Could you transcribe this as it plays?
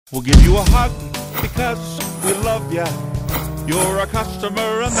We'll give you a hug because we love ya. You're a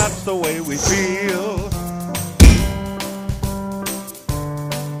customer and that's the way we feel.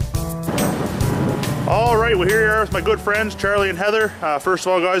 All right, well, here you are with my good friends, Charlie and Heather. First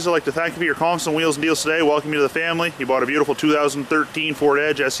of all, guys, I'd like to thank you for your comments on Wheels and Deals today. Welcome you to the family. You bought a beautiful 2013 Ford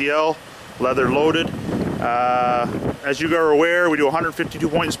Edge SEL, leather loaded. As you are aware, we do a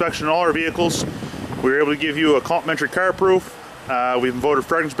 152-point inspection on all our vehicles. We were able to give you a complimentary car proof. We've been voted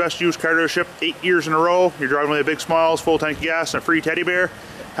Fredericton's best used car dealership 8 years in a row. You're driving with big smiles, full tank of gas, and a free teddy bear.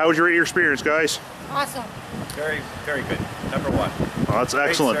 How would you rate your experience, guys? Awesome. Very, very good. Number one. Well, that's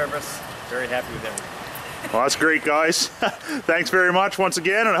excellent. Great service. Very happy with everything. Well, that's great, guys. Thanks very much once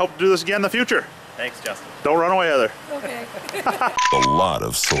again, and I hope to do this again in the future. Thanks, Justin. Don't run away, Heather. Okay. A lot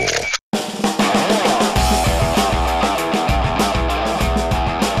of soul.